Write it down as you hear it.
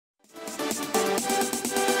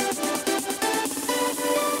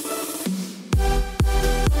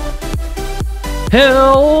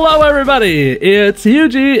Hello everybody, it's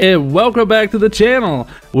Hughjeee and welcome back to the channel.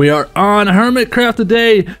 We are on Hermitcraft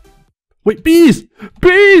today. Wait, bees!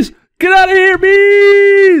 Bees! Get out of here,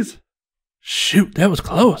 bees! Shoot, that was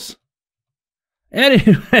close.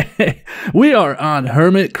 Anyway, we are on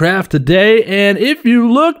Hermitcraft today, and if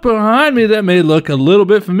you look behind me, that may look a little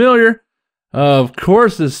bit familiar. Of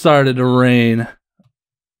course it started to rain.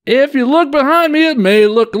 If you look behind me, it may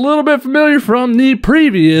look a little bit familiar from the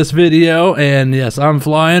previous video, and yes, I'm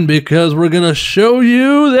flying because we're gonna show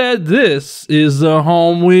you that this is the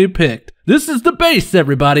home we picked. This is the base,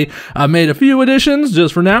 everybody. I made a few additions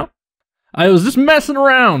just for now. I was just messing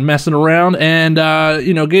around, and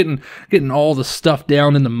you know, getting all the stuff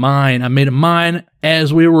down in the mine. I made a mine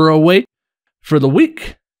as we were away for the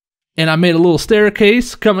week. And I made a little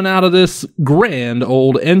staircase coming out of this grand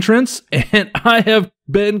old entrance, and I have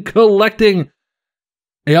been collecting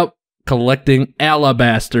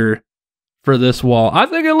alabaster for this wall. I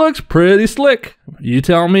think it looks pretty slick. You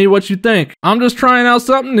tell me what you think. I'm just trying out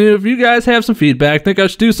something new. If you guys have some feedback, think I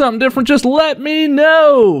should do something different, just let me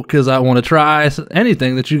know, because I want to try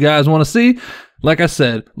anything that you guys want to see. Like I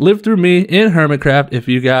said, live through me in Hermitcraft if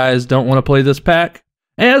you guys don't want to play this pack.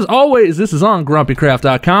 As always, this is on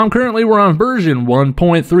grumpycraft.com. Currently, we're on version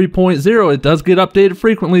 1.3.0. It does get updated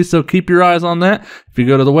frequently, so keep your eyes on that. If you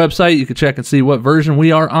go to the website, you can check and see what version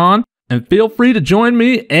we are on. And feel free to join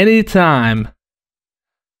me anytime.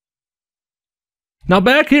 Now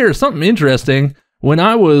back here, something interesting. When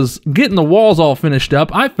I was getting the walls all finished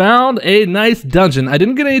up, I found a nice dungeon. I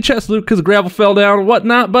didn't get any chest loot because the gravel fell down and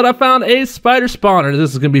whatnot, but I found a spider spawner.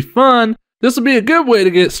 This is going to be fun. This will be a good way to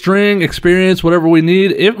get string, experience, whatever we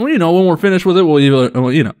need. If, you know, when we're finished with it,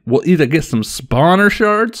 we'll either get some spawner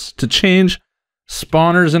shards to change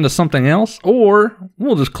spawners into something else, or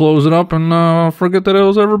we'll just close it up and forget that it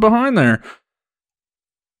was ever behind there.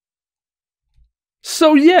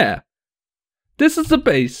 So yeah, this is the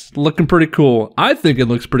base, looking pretty cool. I think it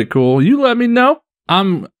looks pretty cool. You let me know.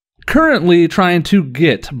 I'm currently trying to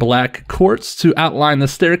get black quartz to outline the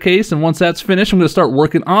staircase, and once that's finished, I'm going to start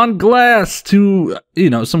working on glass to,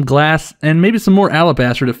 you know, some glass and maybe some more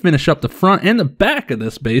alabaster to finish up the front and the back of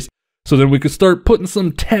this base, so then we could start putting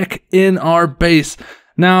some tech in our base.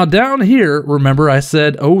 Now down here, remember I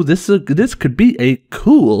said, oh, this could be a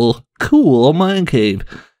cool mine cave.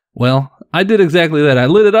 Well, I did exactly that. I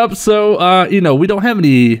lit it up so, you know, we don't have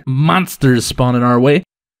any monsters spawning our way.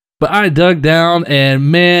 But I dug down,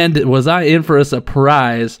 and man, was I in for a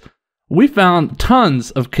surprise. We found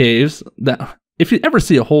tons of caves that, if you ever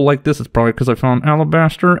see a hole like this, it's probably because I found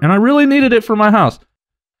alabaster, and I really needed it for my house.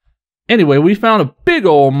 Anyway, we found a big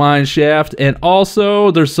old mine shaft, and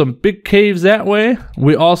also there's some big caves that way.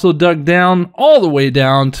 We also dug down all the way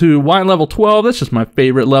down to wine level 12. That's just my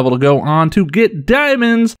favorite level to go on to get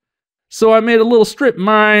diamonds. So I made a little strip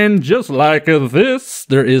mine just like this.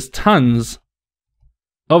 There is tons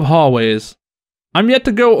of hallways. I'm yet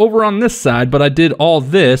to go over on this side, but I did all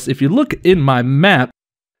this. If you look in my map,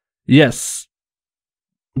 yes,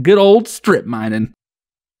 good old strip mining.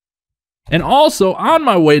 And also on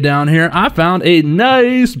my way down here, I found a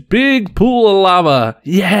nice big pool of lava.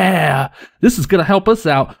 Yeah, this is gonna help us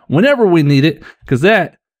out whenever we need it, because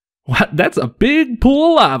that's a big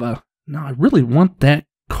pool of lava. Now I really want that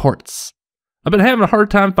quartz. I've been having a hard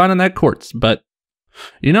time finding that quartz, but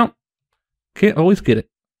you know, can't always get it.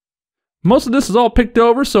 Most of this is all picked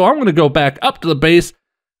over, so I'm going to go back up to the base.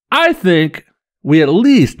 I think we at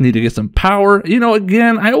least need to get some power. You know,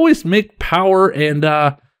 again, I always make power, and,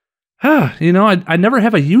 you know, I never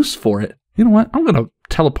have a use for it. You know what? I'm going to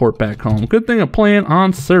teleport back home. Good thing of playing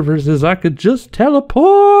on servers is I could just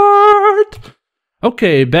teleport.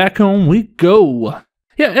 Okay, back home we go.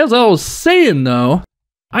 Yeah, as I was saying, though,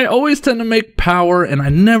 I always tend to make power, and I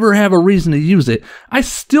never have a reason to use it. I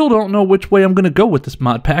still don't know which way I'm going to go with this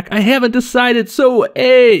mod pack. I haven't decided, so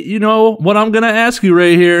hey, you know what I'm going to ask you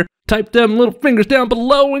right here. Type them little fingers down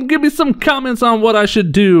below and give me some comments on what I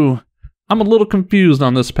should do. I'm a little confused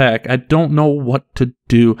on this pack. I don't know what to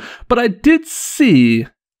do, but I did see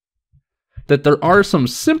that there are some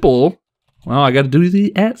simple, well, I got to do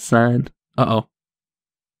the @ sign. Uh-oh.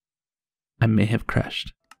 I may have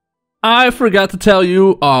crashed. I forgot to tell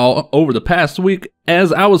you all over the past week,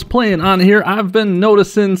 as I was playing on here, I've been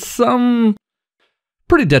noticing some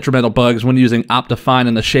pretty detrimental bugs when using Optifine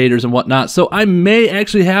and the shaders and whatnot, so I may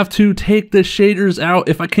actually have to take the shaders out.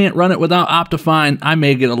 If I can't run it without Optifine, I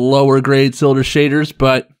may get a lower grade silver shaders,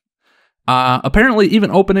 but apparently even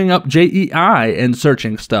opening up JEI and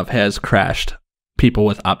searching stuff has crashed people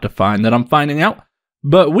with Optifine that I'm finding out.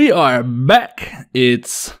 But we are back.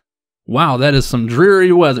 Wow, that is some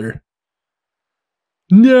dreary weather.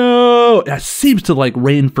 No! It seems to like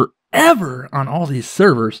rain forever on all these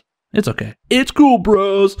servers. It's okay. It's cool,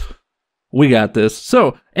 bros. We got this.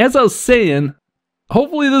 So, as I was saying,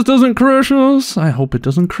 hopefully this doesn't crash us. I hope it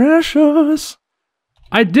doesn't crash us.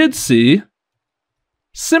 I did see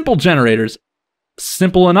simple generators.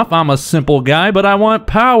 Simple enough. I'm a simple guy, but I want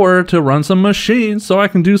power to run some machines so I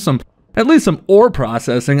can do at least some ore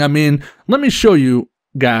processing. I mean, let me show you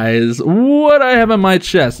guys what I have in my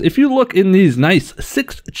chest. If you look in these nice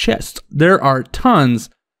 6 chests, there are tons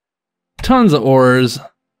of ores.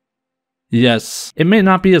 Yes, it may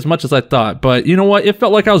not be as much as I thought, but you know what? It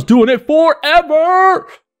felt like I was doing it forever.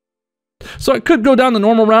 So I could go down the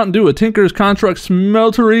normal route and do a Tinker's Construct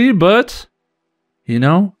smeltery, but you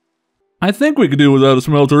know, I think we could do without a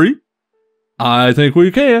smeltery. I think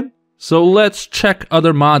we can. So let's check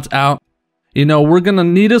other mods out. You know, we're gonna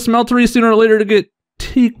need a smeltery sooner or later to get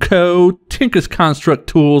Tinker's Construct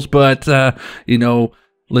tools, but you know,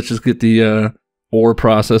 let's just get the ore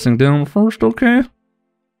processing down first, okay?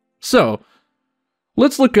 So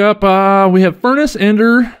let's look up. We have furnace,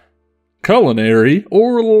 ender, culinary,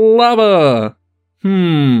 or lava.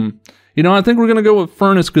 You know, I think we're gonna go with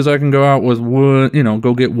furnace because I can go out with wood, you know,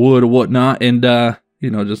 go get wood or whatnot, and you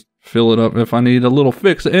know, just fill it up if I need a little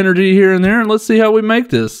fix of energy here and there. And let's see how we make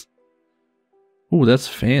this. Ooh, that's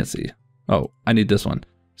fancy. Oh, I need this one.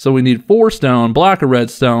 So we need 4 stone, block of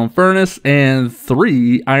redstone, furnace, and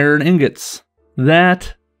 3 iron ingots.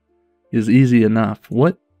 That is easy enough.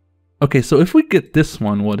 What? Okay, so if we get this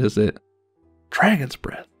one, what is it? Dragon's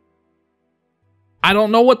breath. I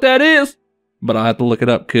don't know what that is, but I'll have to look it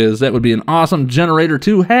up because that would be an awesome generator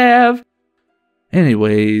to have.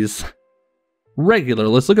 Anyways, regular.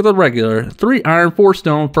 Let's look at the regular. 3 iron, 4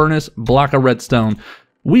 stone, furnace, block of redstone.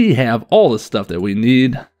 We have all the stuff that we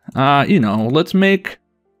need. You know, let's make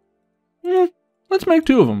 2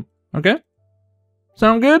 of them. Okay?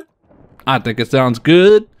 Sound good? I think it sounds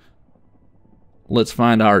good. Let's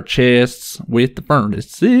find our chests with the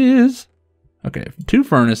furnaces. Okay, 2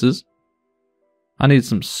 furnaces. I need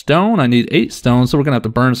some stone. I need 8 stone, so we're gonna have to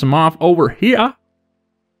burn some off over here.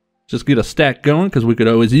 Just get a stack going, because we could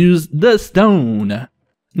always use the stone.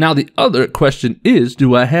 Now the other question is,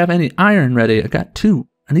 do I have any iron ready? I got 2.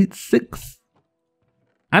 I need 6.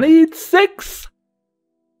 I need 6!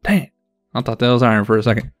 Dang, I thought that was iron for a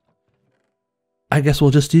second. I guess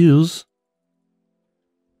we'll just use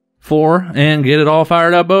 4 and get it all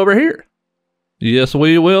fired up over here. Yes,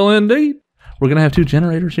 we will indeed. We're gonna have 2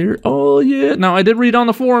 generators here. Oh yeah. Now I did read on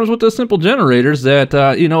the forums with the simple generators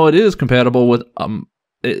that you know, it is compatible with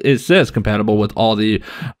it says compatible with all the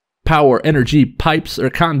power energy pipes or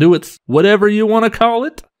conduits, whatever you want to call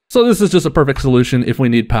it. So this is just a perfect solution if we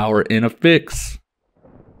need power in a fix.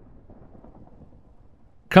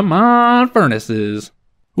 Come on, furnaces.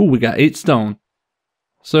 Ooh, we got 8 stone.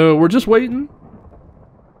 So we're just waiting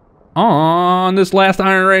on this last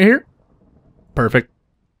iron right here. Perfect.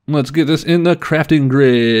 Let's get this in the crafting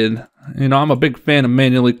grid. You know, I'm a big fan of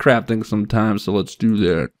manually crafting sometimes, so let's do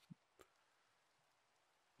that.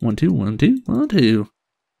 1, 2, 1, 2, 1, 2.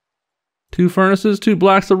 2 furnaces, 2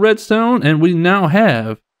 blocks of redstone, and we now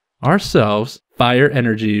have ourselves fire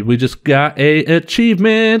energy. We just got a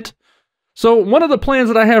achievement. So one of the plans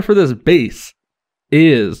that I have for this base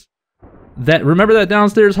is that, remember that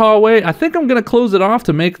downstairs hallway? I think I'm gonna close it off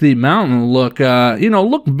to make the mountain look, you know,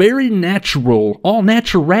 look very natural, all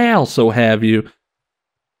natural, so have you.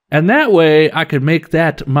 And that way I could make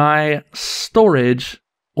that my storage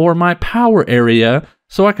or my power area,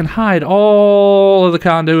 so I can hide all of the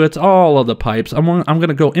conduits, all of the pipes. I'm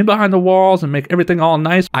gonna go in behind the walls and make everything all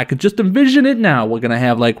nice. I could just envision it now. We're gonna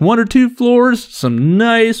have like 1 or 2 floors, some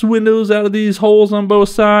nice windows out of these holes on both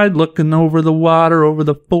sides, looking over the water, over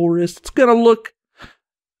the forest. It's gonna look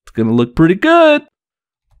pretty good.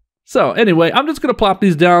 So anyway, I'm just gonna plop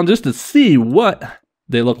these down just to see what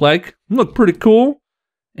they look like. Look pretty cool.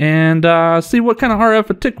 And see what kind of RF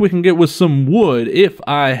a tick we can get with some wood if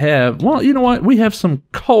I have, well, you know what? We have some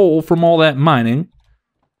coal from all that mining.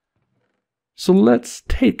 So let's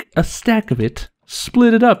take a stack of it,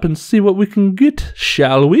 split it up, and see what we can get,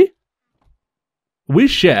 shall we? We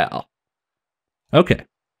shall. Okay.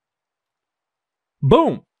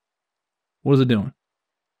 Boom. What is it doing?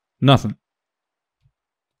 Nothing.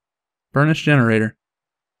 Furnace generator.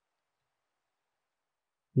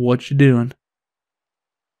 What you doing?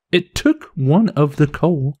 It took one of the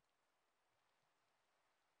coal.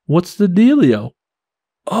 What's the dealio?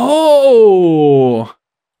 Oh!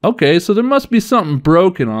 Okay, so there must be something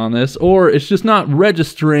broken on this, or it's just not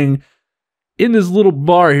registering in this little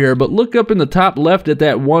bar here, but look up in the top left at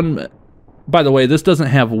that one By the way, this doesn't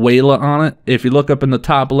have Wayla on it. If you look up in the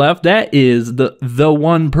top left, that is the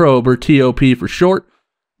one probe, or TOP for short.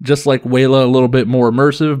 Just like Wayla, a little bit more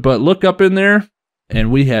immersive. But look up in there,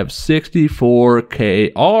 and we have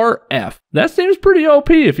 64K RF. That seems pretty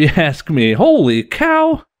OP if you ask me. Holy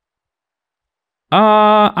cow.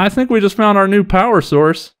 I think we just found our new power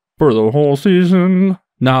source for the whole season.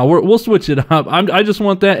 No, we'll switch it up. I just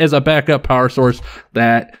want that as a backup power source.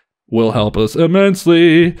 That will help us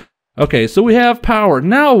immensely. Okay, so we have power.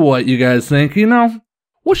 Now what, you guys think? You know,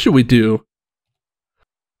 what should we do?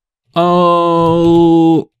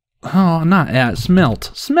 Oh, not at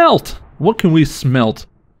smelt. Smelt. What can we smelt?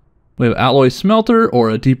 We have alloy smelter or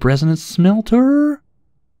a deep resonance smelter.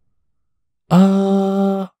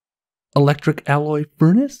 Electric alloy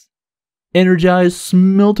furnace. Energized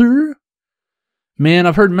smelter. Man,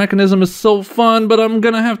 I've heard mechanism is so fun, but I'm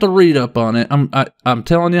gonna have to read up on it. I'm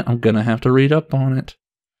telling you, I'm gonna have to read up on it.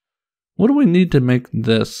 What do we need to make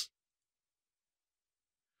this?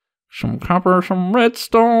 Some copper, some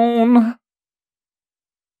redstone.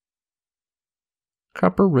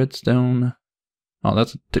 Copper, redstone. Oh,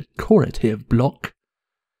 that's a decorative block.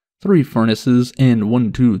 3 furnaces and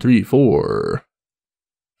 1, 2, 3, 4.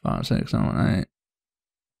 5, 6, 7, 8.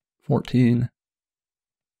 14.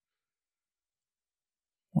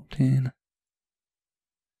 14.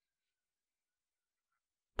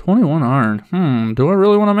 21 iron. Do I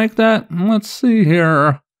really want to make that? Let's see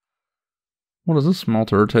here. What does this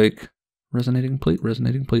smelter take? Resonating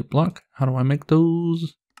plate block. How do I make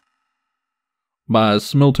those? By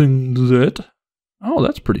smelting that. Oh,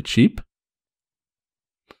 that's pretty cheap.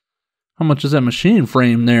 How much is that machine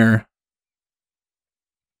frame there?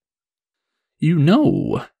 You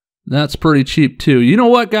know, that's pretty cheap too. You know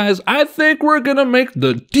what, guys? I think we're gonna make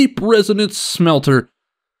the deep resonance smelter.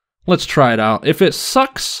 Let's try it out. If it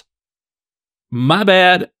sucks, my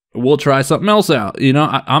bad. We'll try something else out. You know,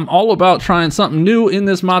 I'm all about trying something new in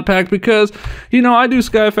this mod pack because, you know, I do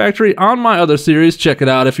Sky Factory on my other series. Check it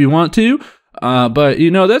out if you want to. But,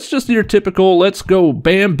 you know, that's just your typical, let's go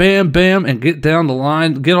bam, bam, bam, and get down the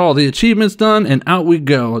line, get all the achievements done, and out we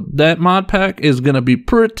go. That mod pack is going to be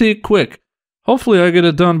pretty quick. Hopefully I get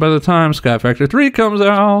it done by the time Sky Factory 3 comes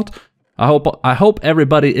out. I hope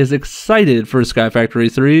everybody is excited for Sky Factory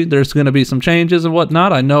 3. There's going to be some changes and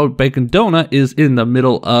whatnot. I know Bacon Donut is in the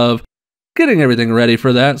middle of getting everything ready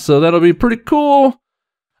for that, so that'll be pretty cool.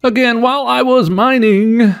 Again, while I was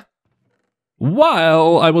mining,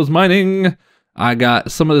 I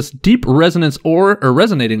got some of this deep resonance ore, or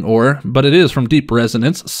resonating ore, but it is from deep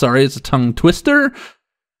resonance. Sorry, it's a tongue twister.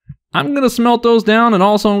 I'm going to smelt those down, and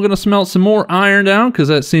also I'm going to smelt some more iron down, because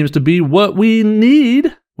that seems to be what we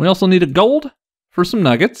need. We also need a gold for some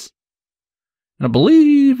nuggets. And I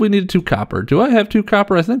believe we needed 2 copper. Do I have 2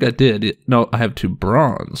 copper? I think I did. No, I have 2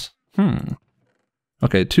 bronze.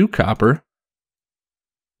 Okay, 2 copper.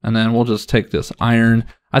 And then we'll just take this iron.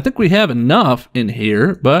 I think we have enough in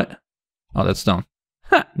here, but... Oh, that's stone.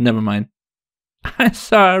 Ha! Never mind. I'm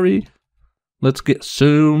sorry. Let's get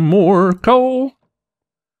some more coal.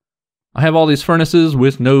 I have all these furnaces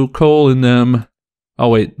with no coal in them. Oh,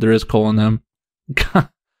 wait. There is coal in them.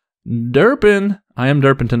 Derping. I am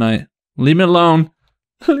derping tonight. Leave me alone.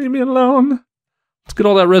 Leave me alone. Let's get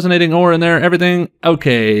all that resonating ore in there. Everything.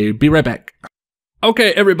 Okay. Be right back.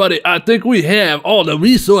 Okay, everybody. I think we have all the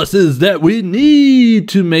resources that we need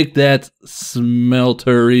to make that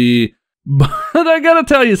smeltery. But I gotta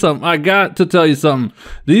tell you something.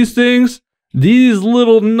 These things, these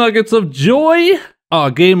little nuggets of joy.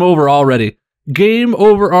 Oh, game over already. Game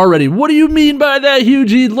over already. What do you mean by that,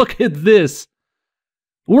 Hughjeee? Look at this.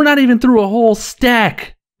 We're not even through a whole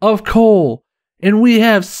stack of coal, and we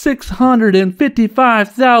have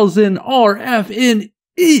 655,000 RF in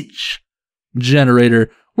each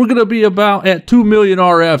generator. We're going to be about at 2 million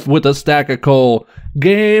RF with a stack of coal.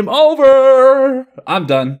 Game over. I'm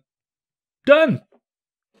done. Done.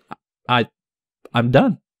 I'm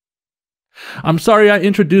done. I'm sorry I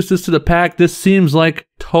introduced this to the pack. This seems like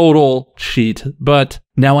total cheat, but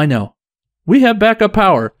now I know. We have backup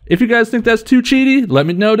power. If you guys think that's too cheaty, let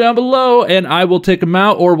me know down below and I will take them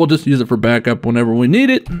out, or we'll just use it for backup whenever we need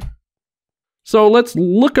it. So let's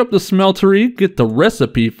look up the smeltery, get the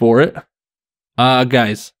recipe for it.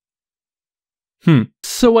 Guys.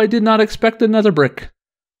 So I did not expect another brick.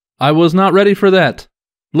 I was not ready for that.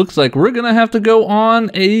 Looks like we're gonna have to go on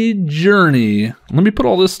a journey. Let me put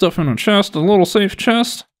all this stuff in a chest, a little safe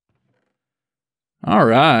chest. All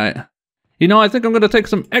right. You know, I think I'm gonna take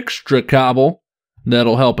some extra cobble.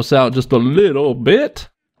 That'll help us out just a little bit.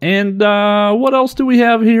 And what else do we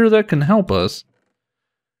have here that can help us?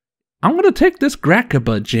 I'm gonna take this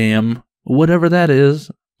Grakaba jam, whatever that is.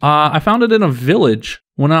 I found it in a village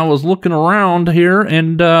when I was looking around here,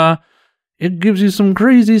 and it gives you some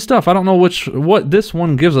crazy stuff. I don't know what this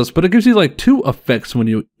one gives us, but it gives you like 2 effects when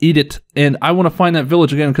you eat it, and I want to find that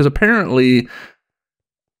village again because apparently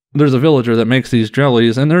there's a villager that makes these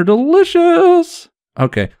jellies, and they're delicious.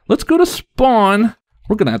 Okay, let's go to spawn.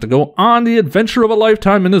 We're gonna have to go on the adventure of a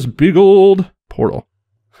lifetime in this big old portal.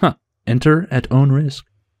 Huh. Enter at own risk.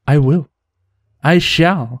 I will. I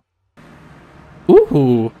shall.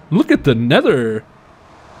 Ooh, look at the nether.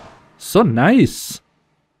 So nice.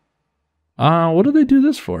 What do they do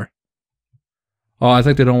this for? Oh, I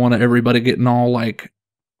think they don't want everybody getting all like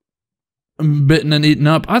bitten and eaten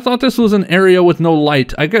up. I thought this was an area with no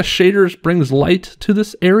light. I guess shaders brings light to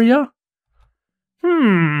this area.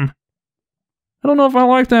 I don't know if I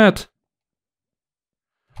like that.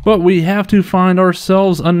 But we have to find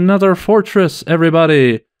ourselves another fortress,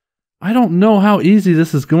 everybody. I don't know how easy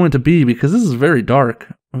this is going to be because this is very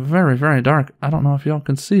dark. Very, very dark. I don't know if y'all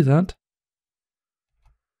can see that.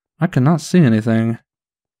 I cannot see anything.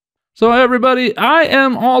 So everybody, I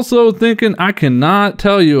am also thinking I cannot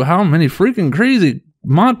tell you how many freaking crazy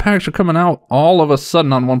mod packs are coming out all of a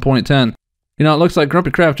sudden on 1.10. You know, it looks like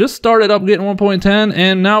Hermitcraft just started up getting 1.10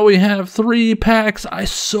 and now we have 3 packs. I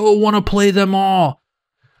so want to play them all.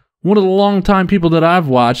 One of the longtime people that I've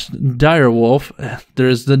watched, Direwolf,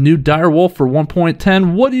 there's the new Direwolf for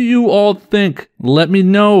 1.10. What do you all think? Let me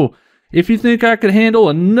know. If you think I could handle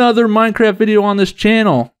another Minecraft video on this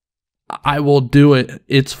channel, I will do it.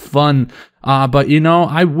 It's fun. But you know,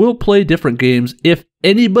 I will play different games if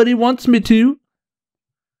anybody wants me to.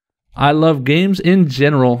 I love games in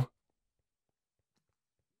general.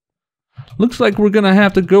 Looks like we're gonna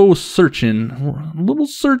have to go searching. A little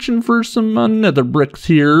searching for some nether bricks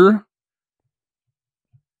here.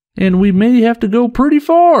 And we may have to go pretty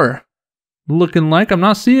far. Looking like I'm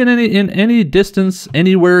not seeing any in any distance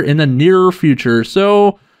anywhere in the near future.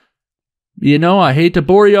 So, you know, I hate to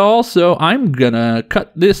bore y'all, so I'm gonna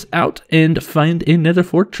cut this out and find another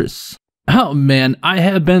fortress. Oh man, I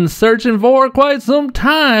have been searching for quite some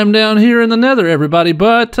time down here in the nether, everybody.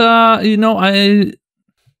 But, you know, I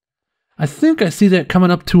think I see that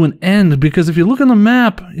coming up to an end because if you look on the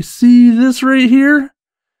map, you see this right here?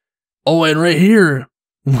 Oh, and right here.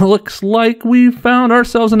 Looks like we found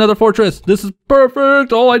ourselves another fortress. This is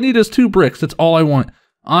perfect. All I need is 2 bricks. That's all I want.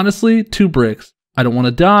 Honestly, 2 bricks. I don't want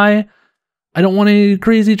to die. I don't want any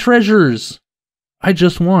crazy treasures. I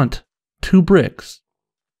just want 2 bricks.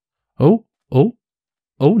 Oh, no.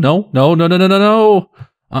 No,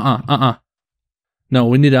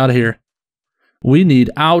 we need out of here. We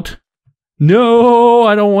need out. No,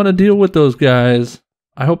 I don't want to deal with those guys.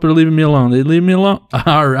 I hope they're leaving me alone. They leave me alone?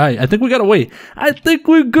 All right. I think we got away. I think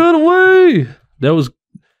we got away. That was...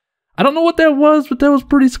 I don't know what that was, but that was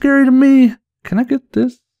pretty scary to me. Can I get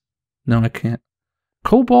this? No, I can't.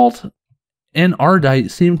 Cobalt and Ardite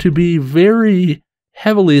seem to be very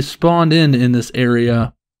heavily spawned in this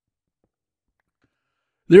area.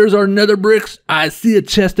 There's our nether bricks. I see a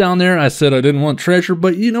chest down there. I said I didn't want treasure,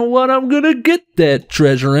 but you know what? I'm gonna get that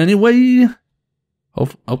treasure anyway. Oh,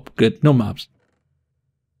 good. No mobs.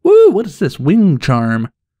 Woo, what is this? Wing charm.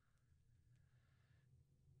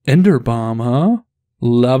 Ender bomb, huh?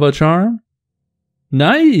 Lava charm.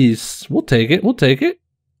 Nice. We'll take it. We'll take it.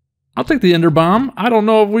 I'll take the ender bomb. I don't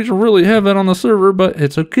know if we should really have that on the server, but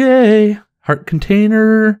it's okay. Heart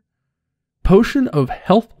container. Potion of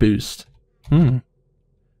health boost.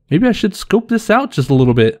 Maybe I should scope this out just a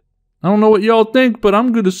little bit. I don't know what y'all think, but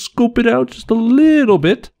I'm going to scope it out just a little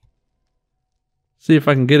bit. See if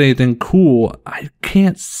I can get anything cool. I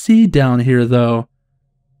can't see down here, though.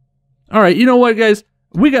 Alright, you know what, guys?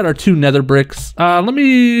 We got our 2 nether bricks. Let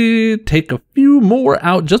me take a few more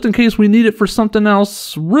out just in case we need it for something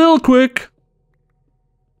else real quick.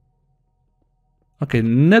 Okay,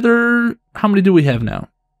 nether... How many do we have now?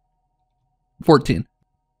 14.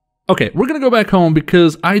 Okay, we're gonna go back home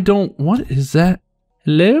because I don't... What is that?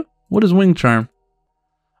 Hello? What is wing charm?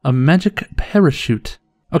 A magic parachute.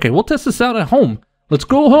 Okay, we'll test this out at home. Let's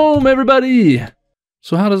go home, everybody!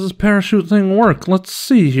 So how does this parachute thing work? Let's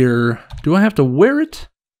see here. Do I have to wear it?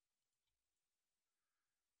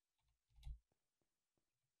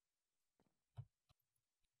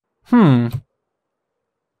 It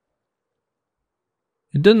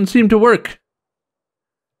doesn't seem to work.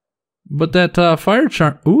 But that fire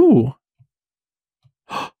charm... Ooh.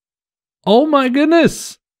 Oh my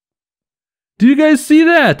goodness! Do you guys see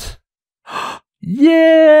that?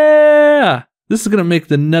 Yeah! This is gonna make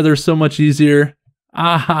the nether so much easier.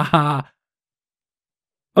 Ah ha ha.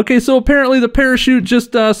 Okay, so apparently the parachute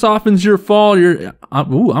just softens your fall. Ooh,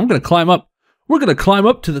 I'm gonna climb up. We're gonna climb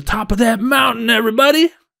up to the top of that mountain,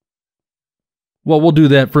 everybody. Well, we'll do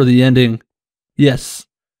that for the ending. Yes.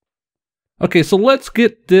 Okay, so let's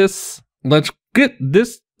get this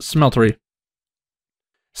smeltery.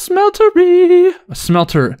 Smeltery! A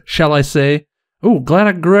smelter, shall I say. Oh, glad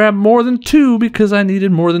I grabbed more than 2 because I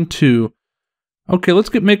needed more than 2. Okay, let's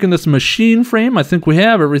get making this machine frame. I think we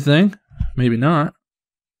have everything. Maybe not.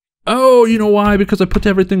 Oh, you know why? Because I put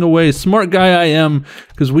everything away. Smart guy I am,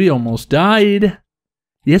 because we almost died.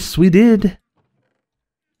 Yes, we did.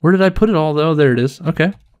 Where did I put it all, though? There it is.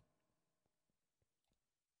 Okay.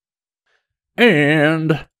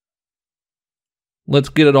 And let's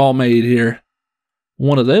get it all made here.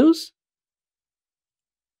 One of those.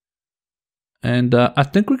 And I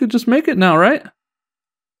think we could just make it now, right?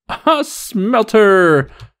 A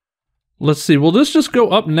smelter! Let's see, will this just go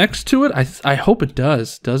up next to it? I hope it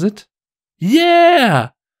does. Does it? Yeah!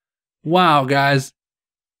 Wow, guys.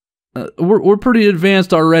 We're pretty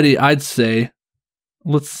advanced already, I'd say.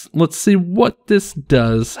 Let's see what this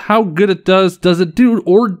does. How good it does. Does it do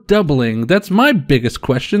or doubling? That's my biggest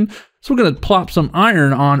question. So we're going to plop some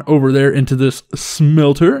iron on over there into this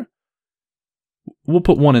smelter. We'll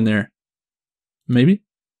put 1 in there. Maybe?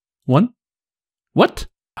 1? What?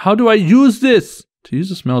 How do I use this? To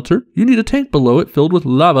use a smelter, you need a tank below it filled with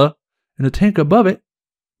lava, and a tank above it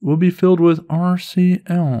will be filled with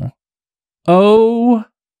RCl. Oh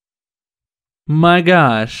my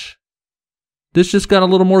gosh. This just got a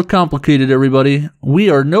little more complicated, everybody. We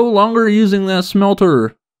are no longer using that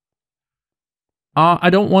smelter.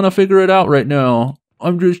 I don't want to figure it out right now.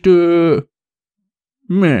 I'm just,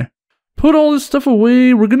 meh. Put all this stuff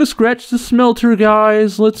away. We're gonna scratch the smelter,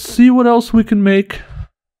 guys. Let's see what else we can make.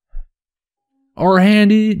 Our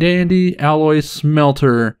handy dandy alloy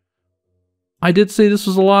smelter. I did say this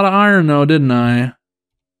was a lot of iron though, didn't I?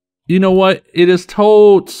 You know what? It is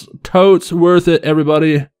totes worth it,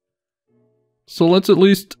 everybody. So let's at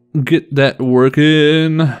least get that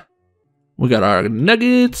working. We got our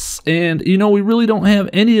nuggets, and you know, we really don't have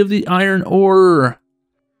any of the iron ore.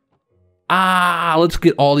 Let's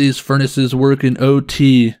get all these furnaces working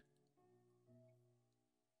OT.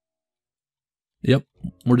 Yep,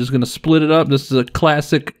 we're just gonna split it up. This is a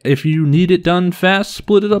classic, if you need it done fast,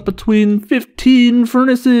 split it up between 15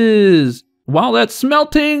 furnaces. While that's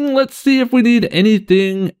smelting, let's see if we need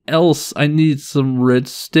anything else. I need some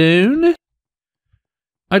redstone.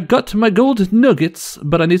 I've got my gold nuggets,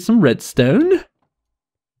 but I need some redstone.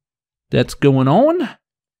 That's going on.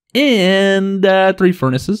 And 3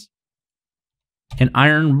 furnaces. And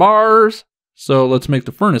iron bars. So let's make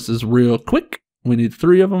the furnaces real quick. We need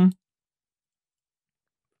 3 of them.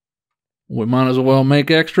 We might as well make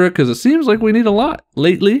extra because it seems like we need a lot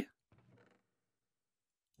lately.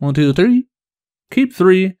 1, 2, 3. Keep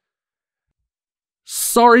 3.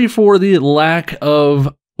 Sorry for the lack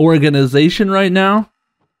of organization right now.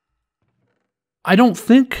 I don't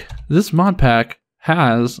think this mod pack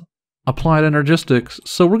has applied energistics,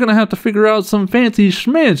 so we're gonna have to figure out some fancy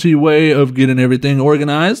schmancy way of getting everything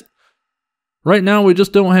organized. Right now, we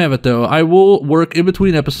just don't have it, though. I will work in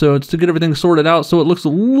between episodes to get everything sorted out so it looks a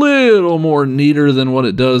little more neater than what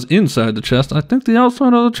it does inside the chest. I think the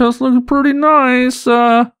outside of the chest looks pretty nice,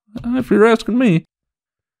 if you're asking me.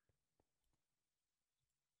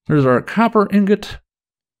 There's our copper ingot.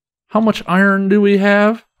 How much iron do we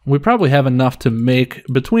have? We probably have enough to make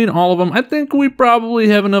between all of them. I think we probably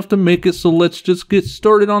have enough to make it, so let's just get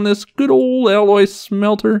started on this good old alloy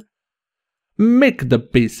smelter. Make the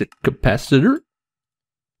basic capacitor.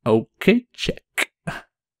 Okay, check.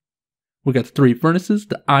 We got the 3 furnaces,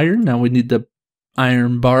 the iron. Now we need the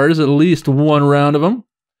iron bars, at least 1 round of them.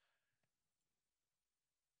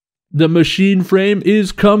 The machine frame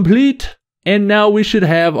is complete. And now we should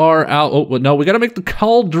have our... Oh, no, we got to make the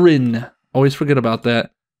cauldron. Always forget about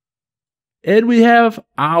that. And we have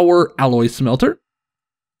our alloy smelter.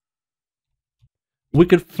 We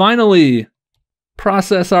could finally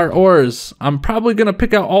process our ores. I'm probably going to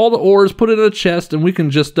pick out all the ores, put it in a chest, and we can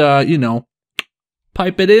just, you know,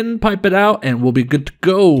 pipe it in, pipe it out, and we'll be good to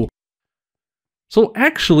go. So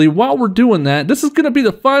actually, while we're doing that, this is going to be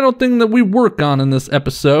the final thing that we work on in this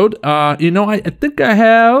episode. You know, I think I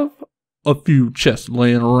have a few chests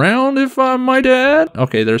laying around, if I might add.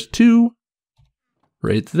 Okay, there's 2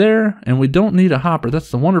 right there, and we don't need a hopper.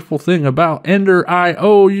 That's the wonderful thing about Ender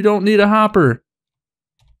IO. You don't need a hopper.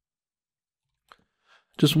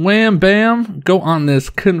 Just wham, bam, go on this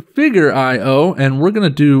configure IO, and we're going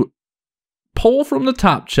to do pull from the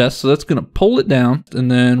top chest. So that's going to pull it down,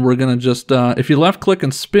 and then we're going to just, if you left click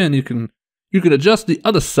and spin, you can adjust the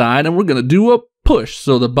other side, and we're going to do a push.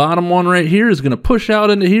 So the bottom one right here is going to push out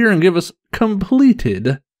into here and give us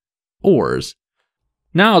completed ores.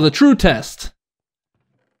 Now the true test.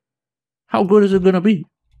 How good is it gonna be?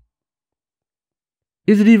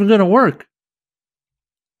 Is it even gonna work?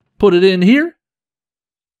 Put it in here.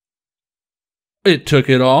 It took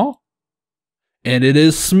it all. And it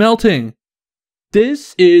is smelting.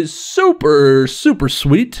 This is super, super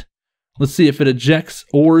sweet. Let's see if it ejects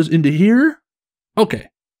ores into here. Okay.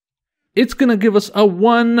 It's gonna give us a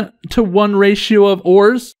 1-to-1 ratio of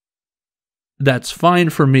ores. That's fine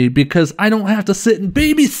for me because I don't have to sit and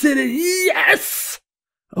babysit it. Yes!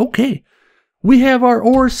 Okay. We have our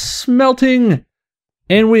ores smelting.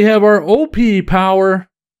 And we have our OP power.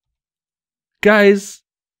 Guys,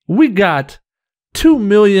 we got 2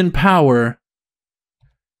 million power.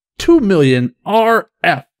 2 million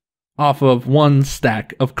RF off of 1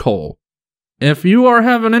 stack of coal. If you are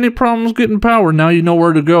having any problems getting power, now you know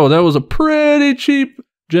where to go. That was a pretty cheap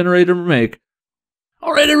generator to make.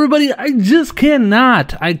 All right, everybody, I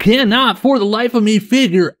cannot for the life of me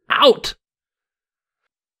figure out.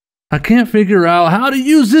 I can't figure out how to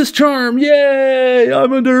use this charm. Yay,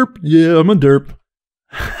 I'm a derp. Yeah, I'm a derp.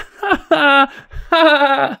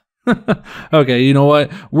 Okay, you know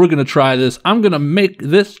what? We're going to try this. I'm going to make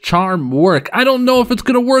this charm work. I don't know if it's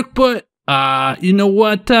going to work, but you know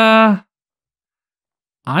what? I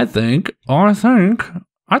think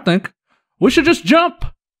we should just jump.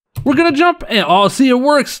 We're going to jump and oh, see, it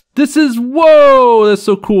works. Whoa, that's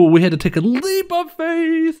so cool. We had to take a leap of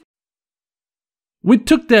faith. We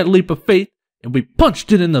took that leap of faith and we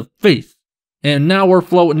punched it in the face. And now we're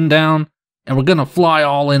floating down and we're going to fly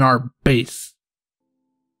all in our base.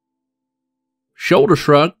 Shoulder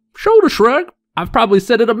shrug, shoulder shrug. I've probably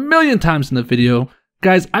said it a million times in the video.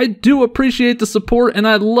 Guys, I do appreciate the support and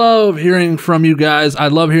I love hearing from you guys. I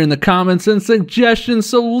love hearing the comments and suggestions,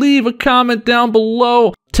 so leave a comment down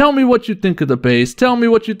below. Tell me what you think of the base. Tell me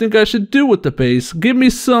what you think I should do with the base. Give me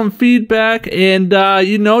some feedback and,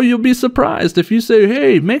 you know, you'll be surprised. If you say,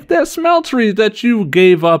 hey, make that smeltery that you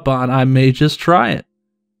gave up on, I may just try it.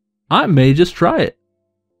 I may just try it.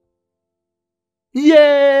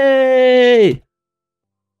 Yay!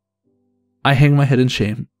 I hang my head in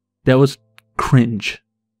shame. That was cringe.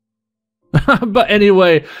 But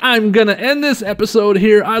anyway, I'm gonna end this episode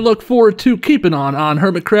here. I look forward to keeping on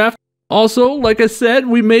Hermitcraft. Also, like I said,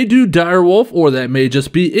 we may do Direwolf, or that may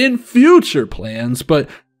just be in future plans, but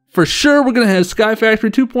for sure we're gonna have Sky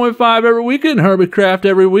Factory 2.5 every week and Hermitcraft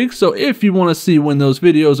every week, so if you want to see when those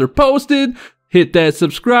videos are posted, hit that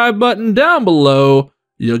subscribe button down below.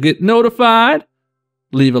 You'll get notified.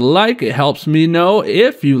 Leave a like, it helps me know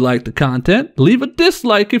if you like the content. Leave a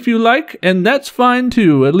dislike if you like, and that's fine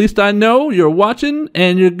too. At least I know you're watching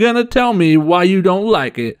and you're gonna tell me why you don't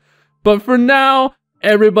like it. But for now,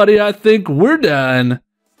 everybody, I think we're done.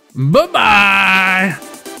 Bye-bye!